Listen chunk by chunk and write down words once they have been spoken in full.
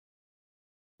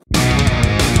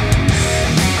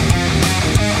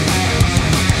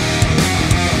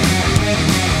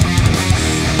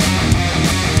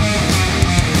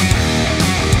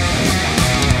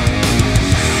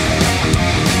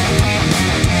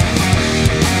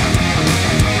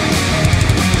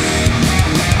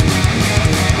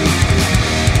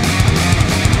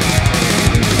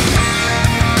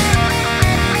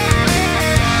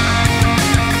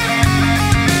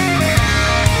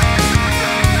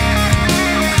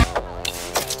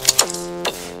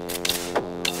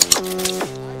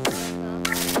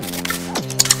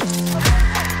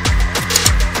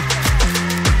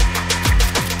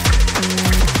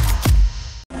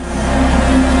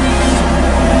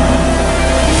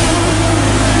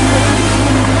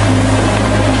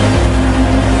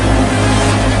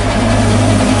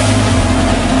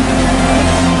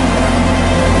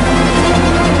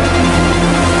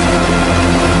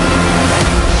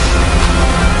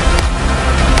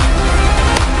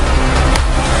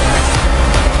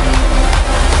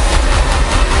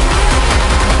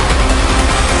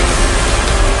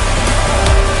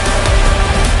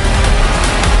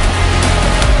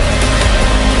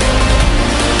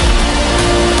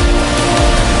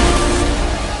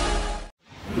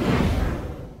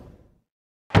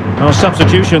Well,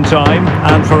 substitution time,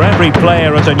 and for every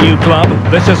player at a new club,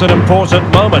 this is an important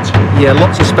moment. Yeah,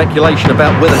 lots of speculation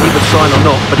about whether he would sign or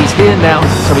not, but he's here now,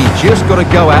 so he's just got to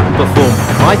go out and perform.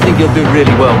 I think he'll do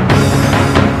really well.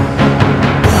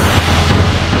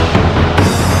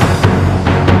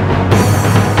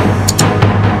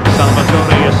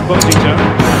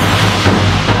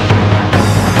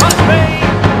 Must be,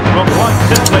 but quite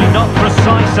simply not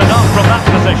precise enough from that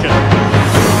position.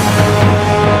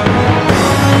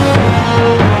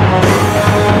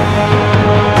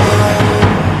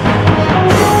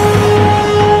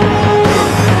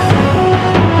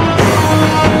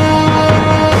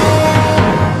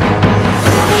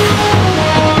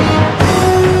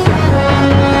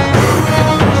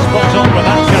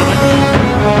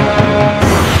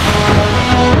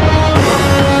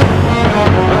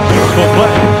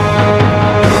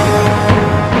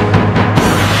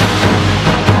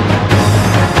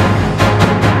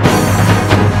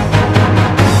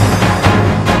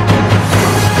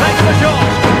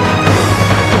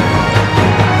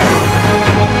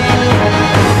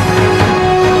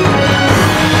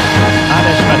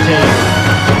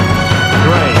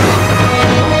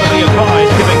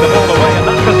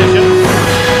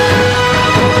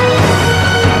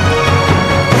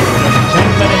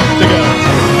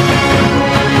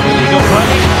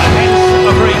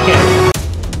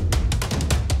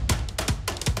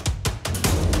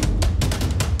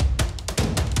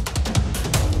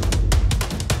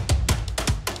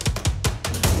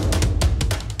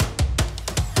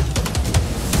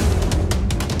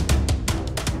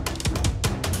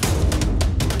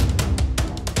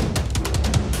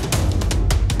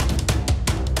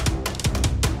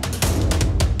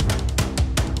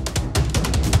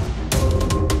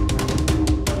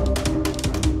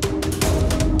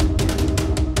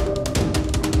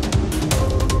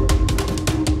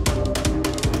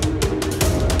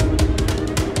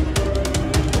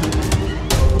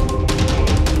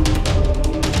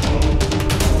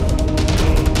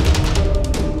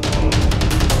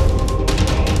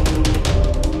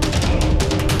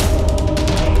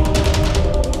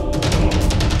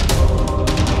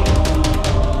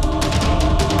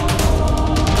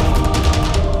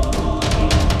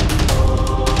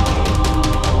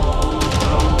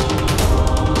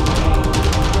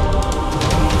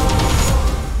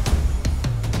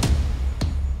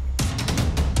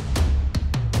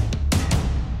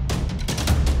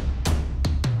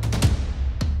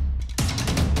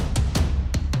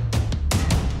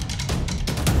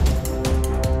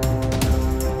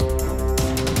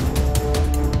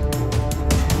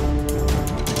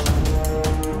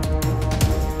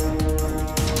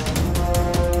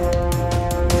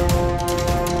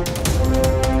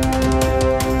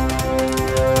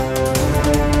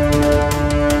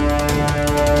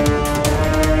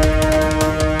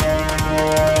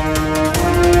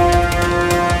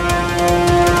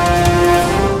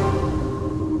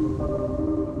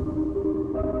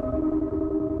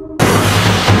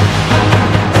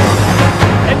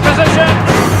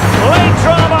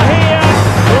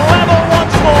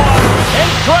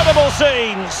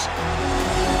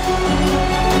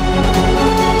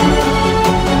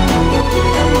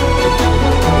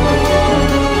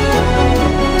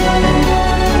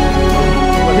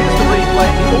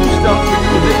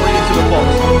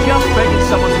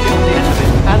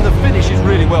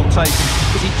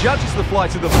 Because he judges the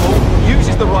flight of the ball,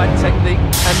 uses the right technique,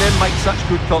 and then makes such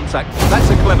good contact. That's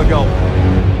a clever goal.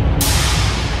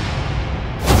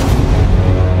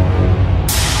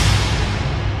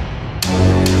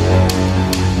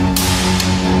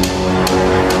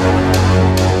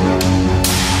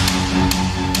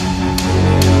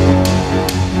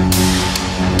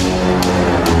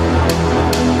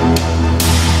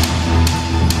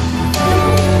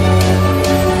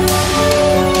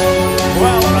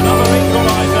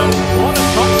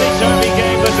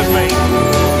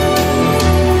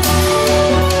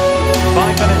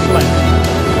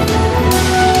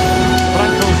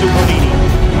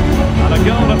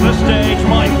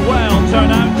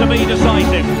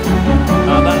 Decisive.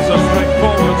 And that's a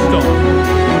straightforward stop.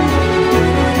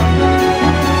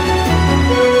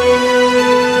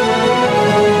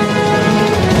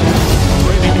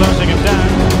 Really closing it down.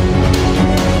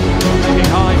 Making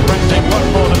high pressing, much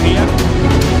more than here.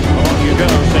 On you go,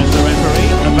 says the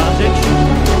referee. Advantage.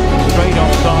 Straight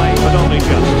offside, but only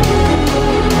just.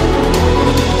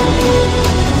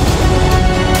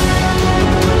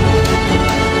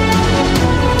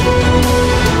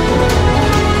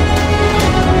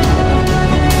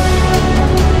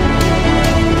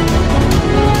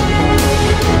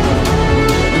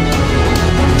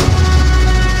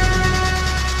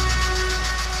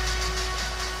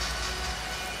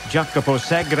 Jacopo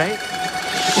Segre.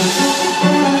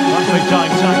 Roughly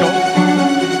timed tackle.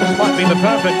 This might be the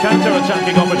perfect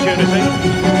counter-attacking opportunity.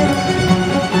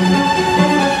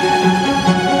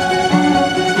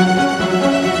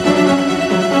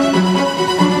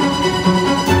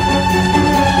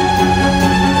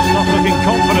 Not looking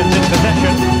confident in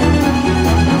possession.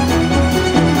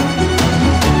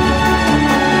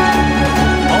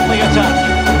 On the attack.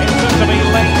 It's going to be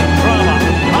late drama.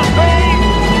 Must be!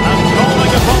 And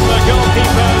calling upon the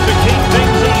goalkeeper to keep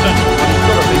things even. He's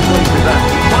got to be pleased with that.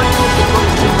 Might put the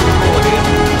goals into the ball here.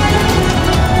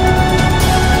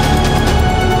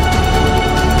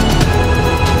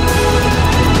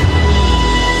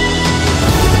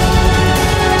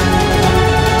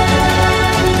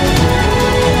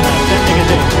 Sending it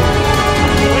in.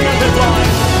 Winners it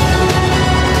wide.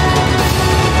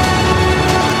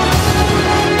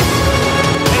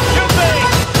 It should be.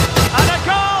 And a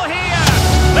goal here.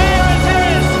 There it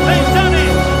is. They've done it.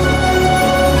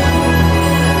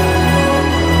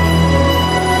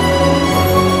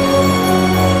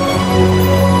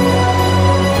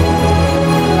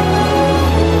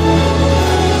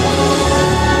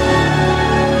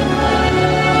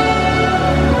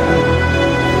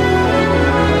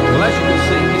 Well, as you can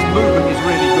see, his movement is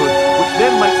really good, which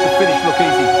then makes the finish look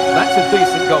easy. That's a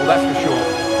decent goal, that's for sure.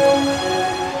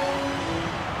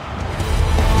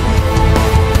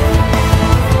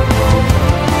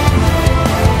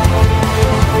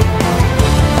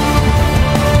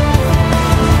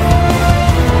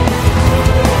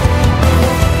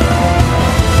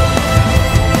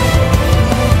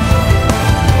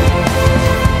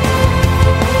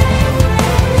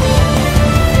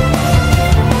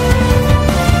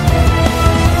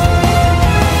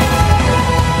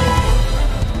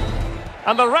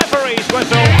 And the referee's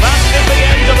whistle, that is the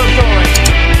end of the story.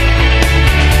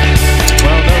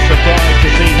 Well, no surprise to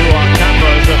see who our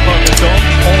cameras are focused on.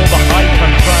 All the hype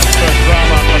and transfer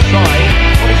drama aside,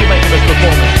 what did you make of his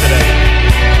performance today?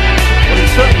 Well, he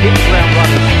certainly hit the ground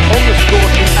running. On the score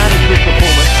sheet and his good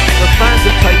performance, the fans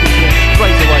have taken to him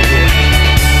straight away here.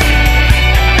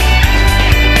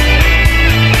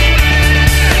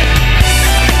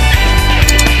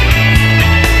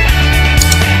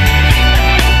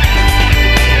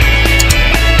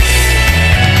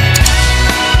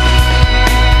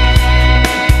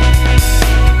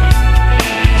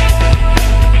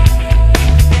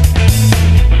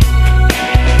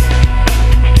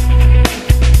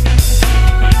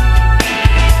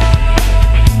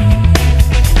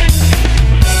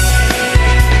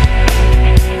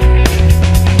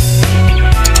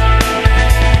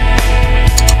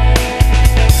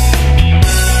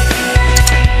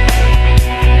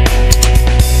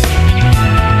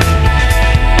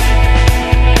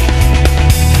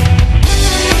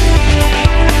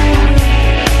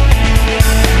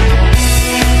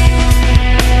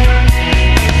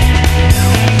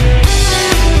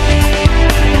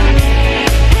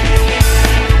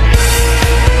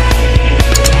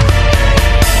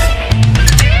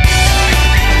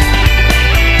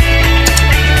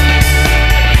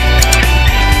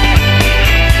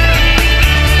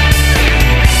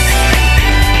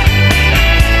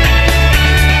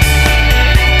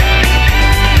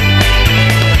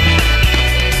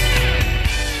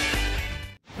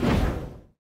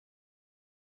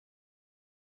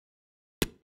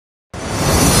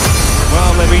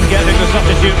 They've been getting the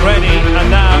substitute ready,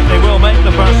 and now they will make the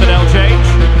personnel change.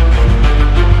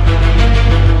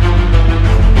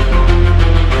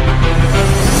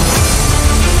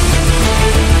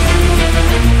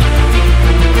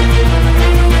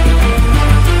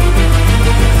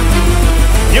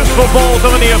 Useful ball to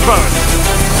the near post.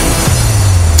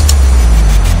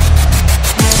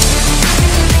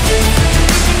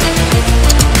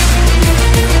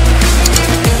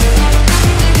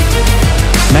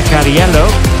 Macariello.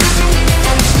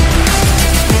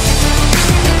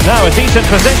 Now a decent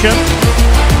position.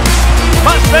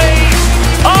 Must be.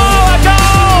 Oh, a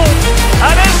goal!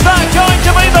 And is that going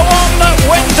to be the one that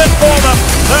wins it for them?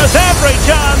 There's every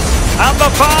chance, and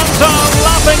the fans are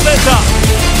lapping this up.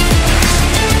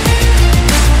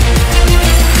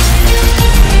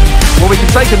 Well, we can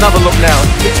take another look now.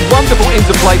 It's wonderful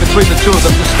interplay between the two of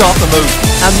them to start the move.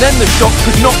 And then the shot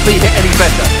could not be hit any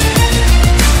better.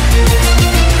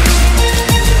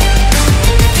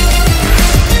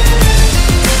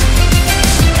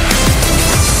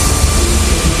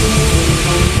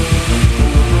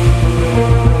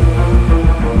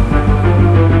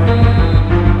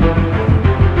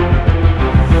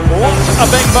 A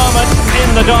big moment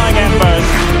in the dying embers.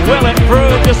 Will it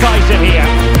prove decisive here?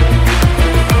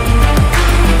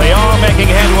 They are making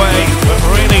headway, but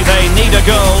really they need a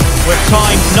goal. with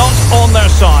time not on their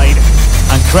side.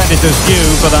 And credit is due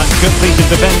for that good piece of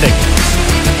defending.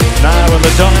 Now in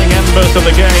the dying embers of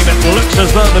the game, it looks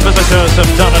as though the visitors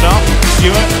have done enough.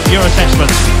 Stuart, your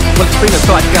assessment? Well, it's been a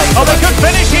tight game. Oh, they could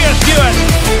finish here, Stuart!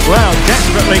 Well,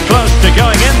 desperately close to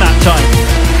going in that time.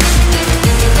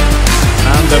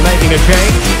 And they're making a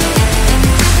change.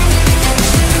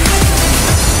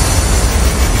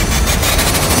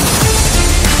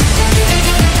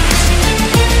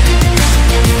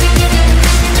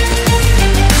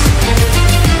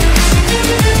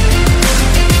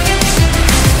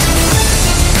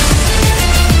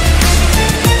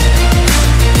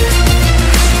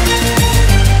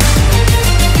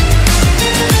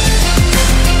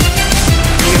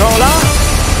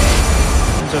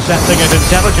 Intercepting it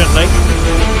intelligently.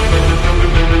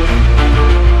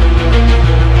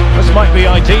 This might be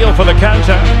ideal for the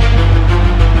counter.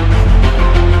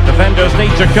 Defenders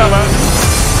need to cover.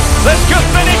 This could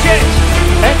finish it!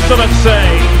 Excellent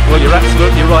save. Well, you're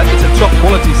absolutely right. It's a top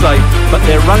quality save, but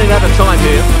they're running out of time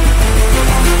here.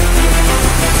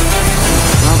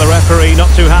 Well, the referee not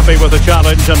too happy with the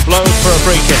challenge and blows for a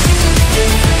free kick.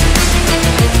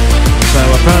 So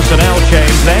a personnel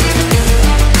change then.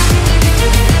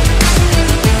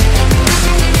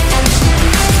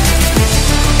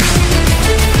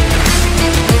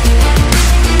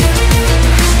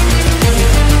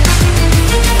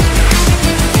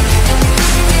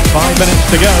 5 minutes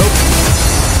to go.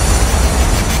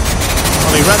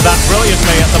 Well, he read that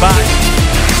brilliantly at the back.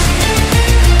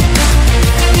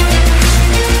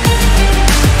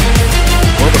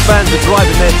 Well, the fans are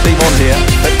driving their team on here,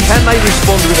 but can they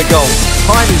respond with a goal?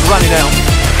 Time is running out.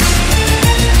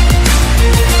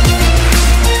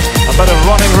 A bit of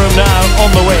running room now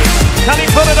on the wing. Can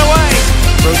he put it away?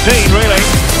 Routine, really.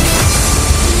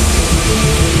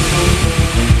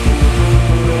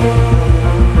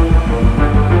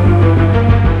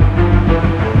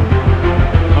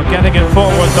 Getting it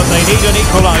forward, but they need an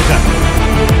equaliser.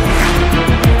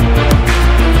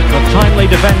 But timely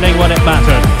defending when it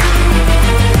mattered.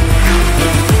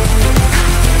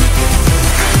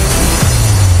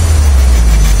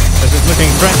 This is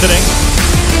looking threatening.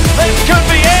 This could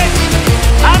be it!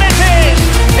 And it is!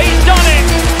 He's done it!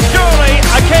 Surely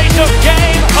a case of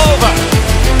game over.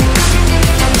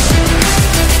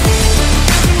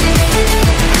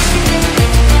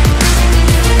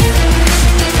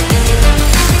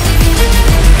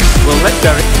 Well, let's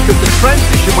Derek, because the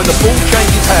transition when the ball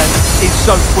changes hands is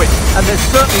so quick, and there's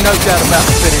certainly no doubt about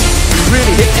the finish. He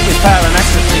really hits it with power and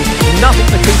accuracy. Nothing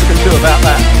the keeper can do about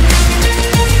that.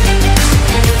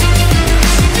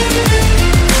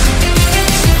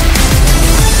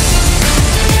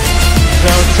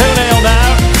 So 2-0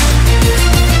 now.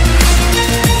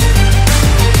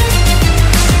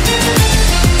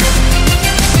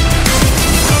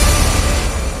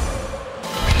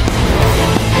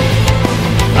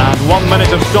 And 1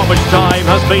 minute of stoppage time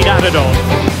has been added on.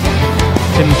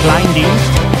 Tim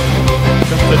Kleindienst,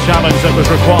 just the challenge that was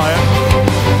required.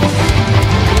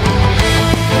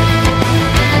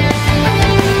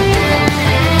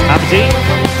 Abdi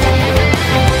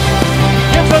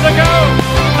gives it a go,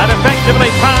 and effectively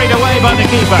parried away by the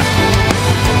keeper.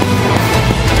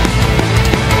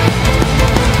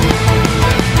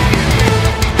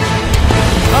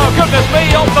 Oh goodness me,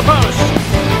 off the post.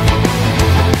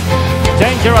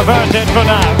 Danger averted for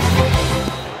now.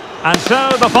 And so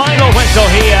the final whistle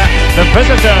here. The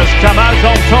visitors come out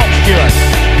on top, Stuart.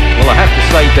 Well, I have to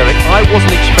say, Derek, I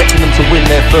wasn't expecting them to win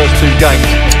their first 2 games,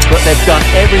 but they've done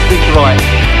everything right.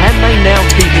 Can they now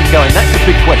keep it going? That's the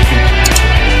big question.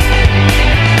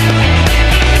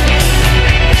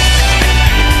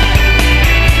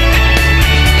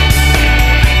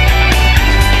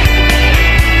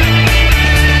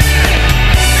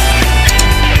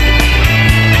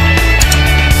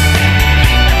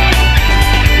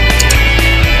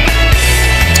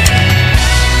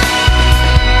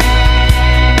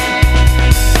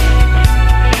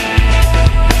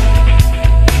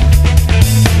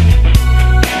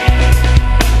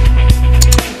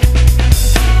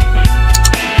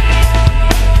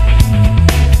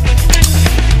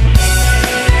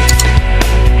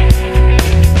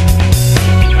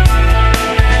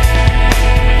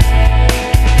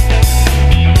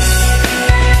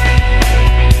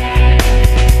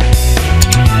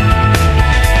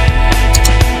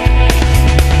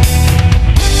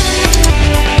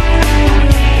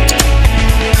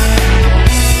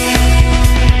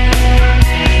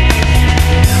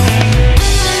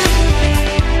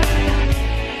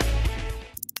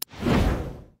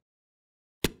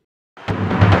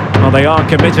 Well, they are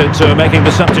committed to making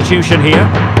the substitution here.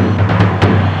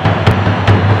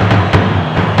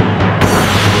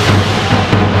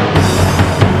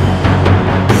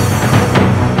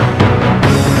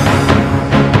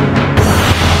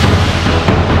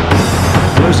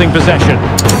 losing possession.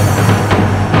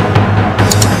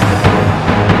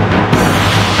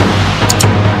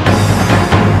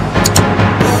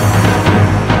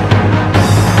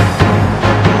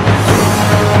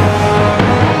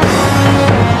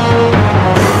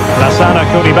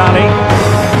 Koulibaly.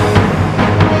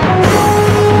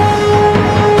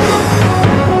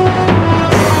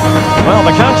 Well,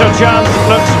 the counter chance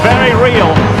looks very real.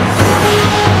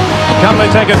 Can they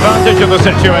take advantage of the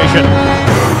situation?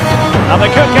 And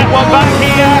they could get one back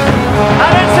here.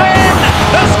 And it's in!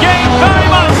 This game very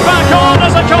much back on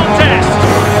as a contest.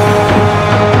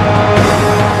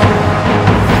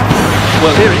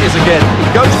 Well, here it is again. He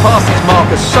goes past his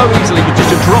marker so easily with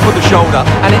just a drop of the shoulder,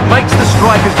 and it makes the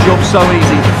striker's job so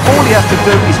easy. All he has to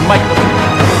do is make the...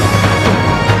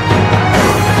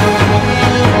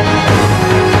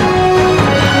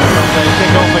 They kick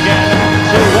off again.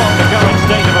 2-1 the current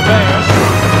state of affairs.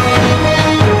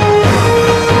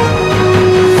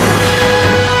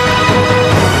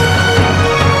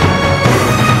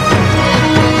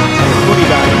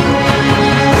 Koulibaly.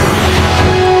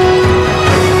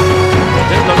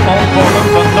 For them,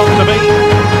 but not to be.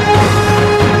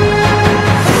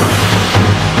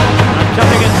 And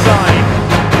cutting inside.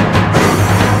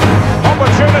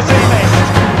 Opportunity missed.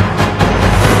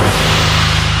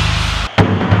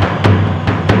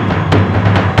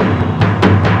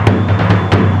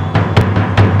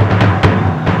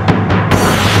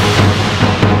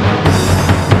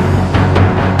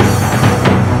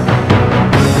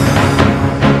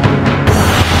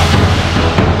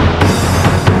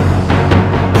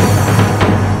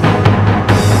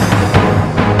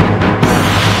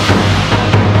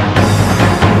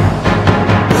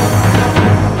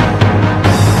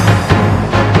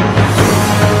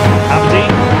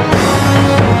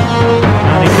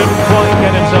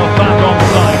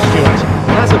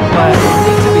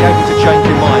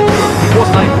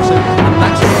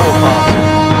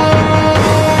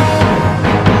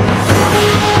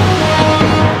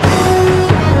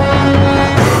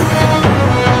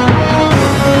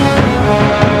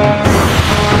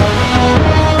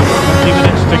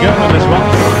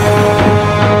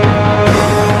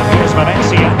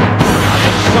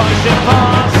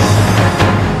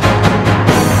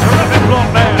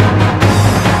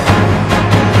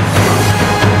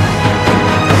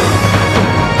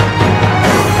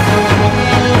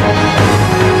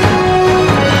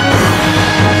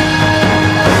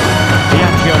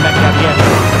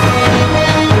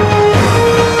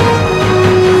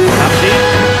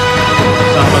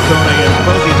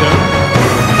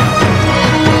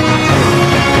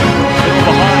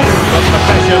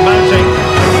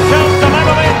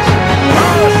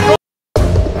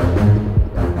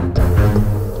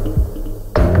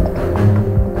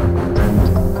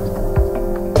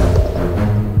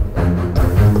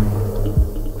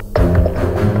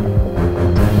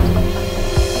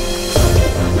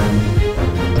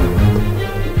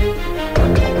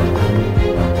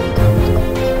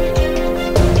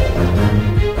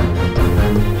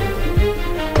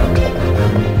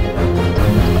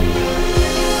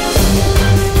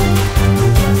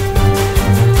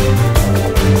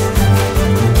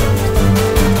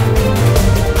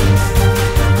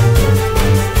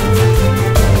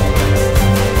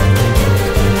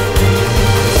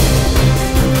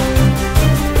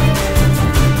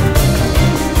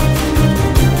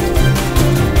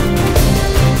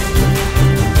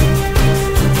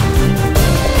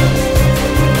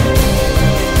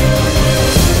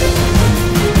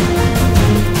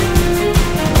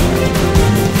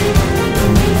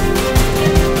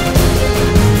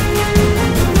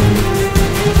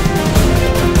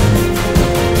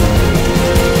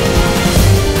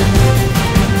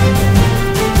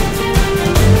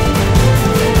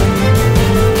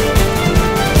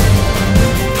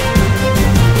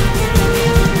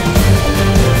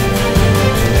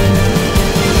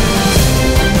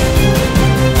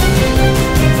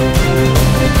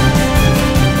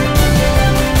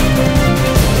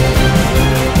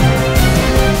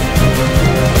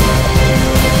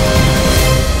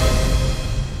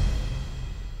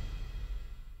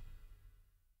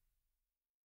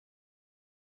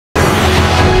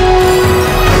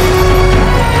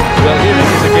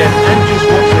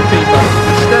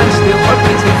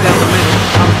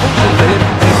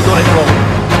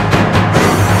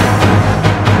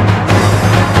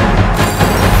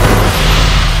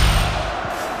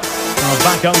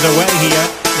 Underway here,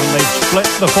 and they've split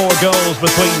the 4 goals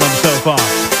between them so far.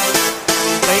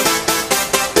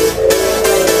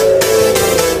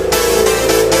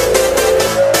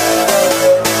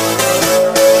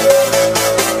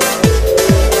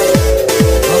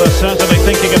 Well, they're certainly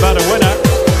thinking about a winner.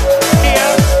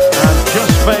 Here.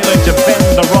 failing to bend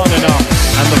the rod enough,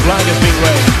 and the flag has been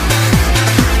raised.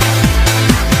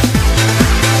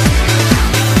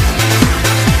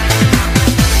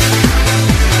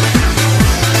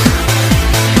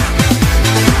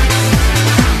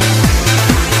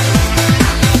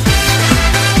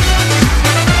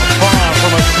 Far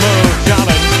from a smooth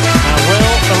challenge, and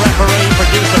will the referee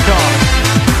produce a card?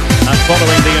 And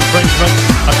following the infringement,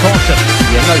 a caution.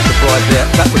 Yeah, no surprise there.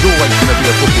 That was always going to be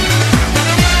a booking.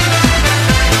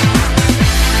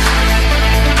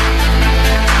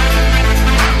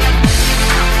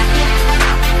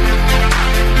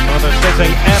 Well, they're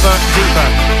sitting ever deeper.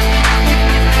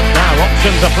 Now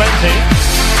options are plenty.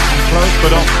 Close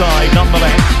but offside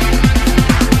nonetheless.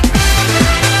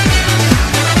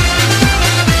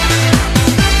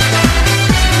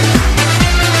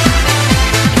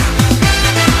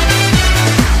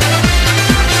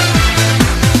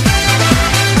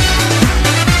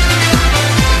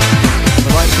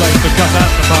 To cut out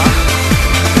the pass.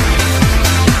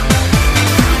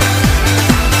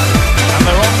 And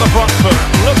they're on the front foot,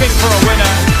 looking for a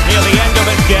winner near the end of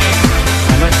this game.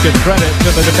 And let's give credit to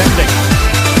the defending.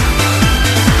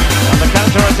 And the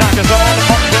counter-attack is on,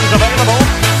 options available.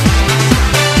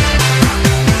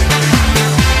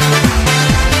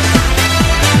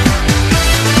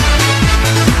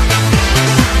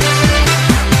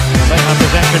 And they have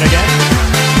possession again.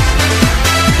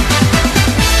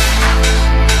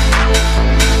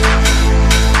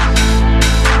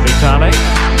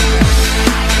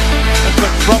 This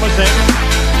looks promising.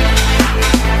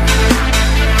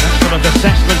 Excellent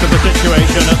assessment of the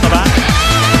situation at the back.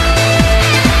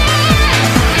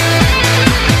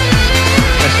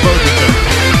 Esposito.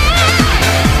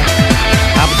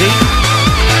 Abdi.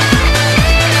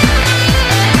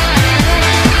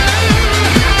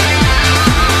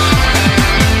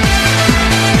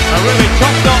 A really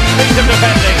top-notch piece of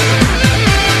defending.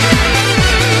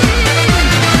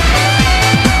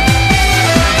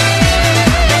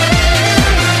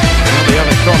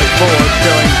 Electronic board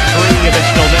showing 3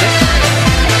 additional minutes.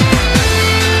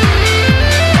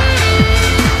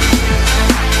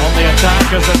 On the attack,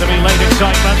 as there to be late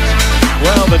excitement.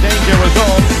 Well, the danger was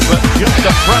on, but just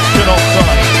a fraction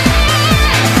offside.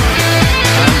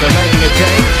 And they're making a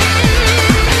change.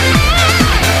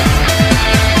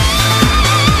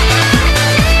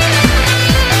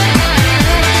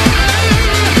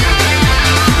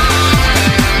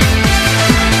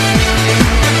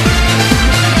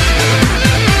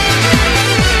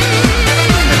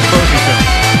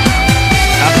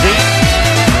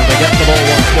 Get the ball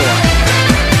once more.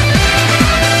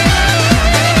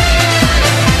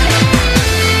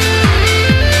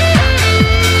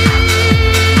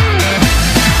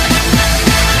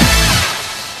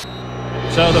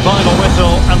 So the final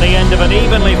whistle and the end of an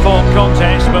evenly fought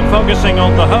contest, but focusing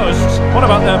on the hosts, what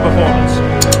about their performance?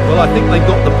 Well, I think they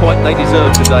got the point they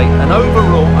deserved today, and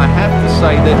overall I have to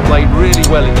say they've played really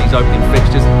well in these opening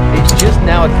fixtures. It's just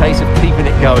now a case of keeping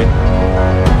it going.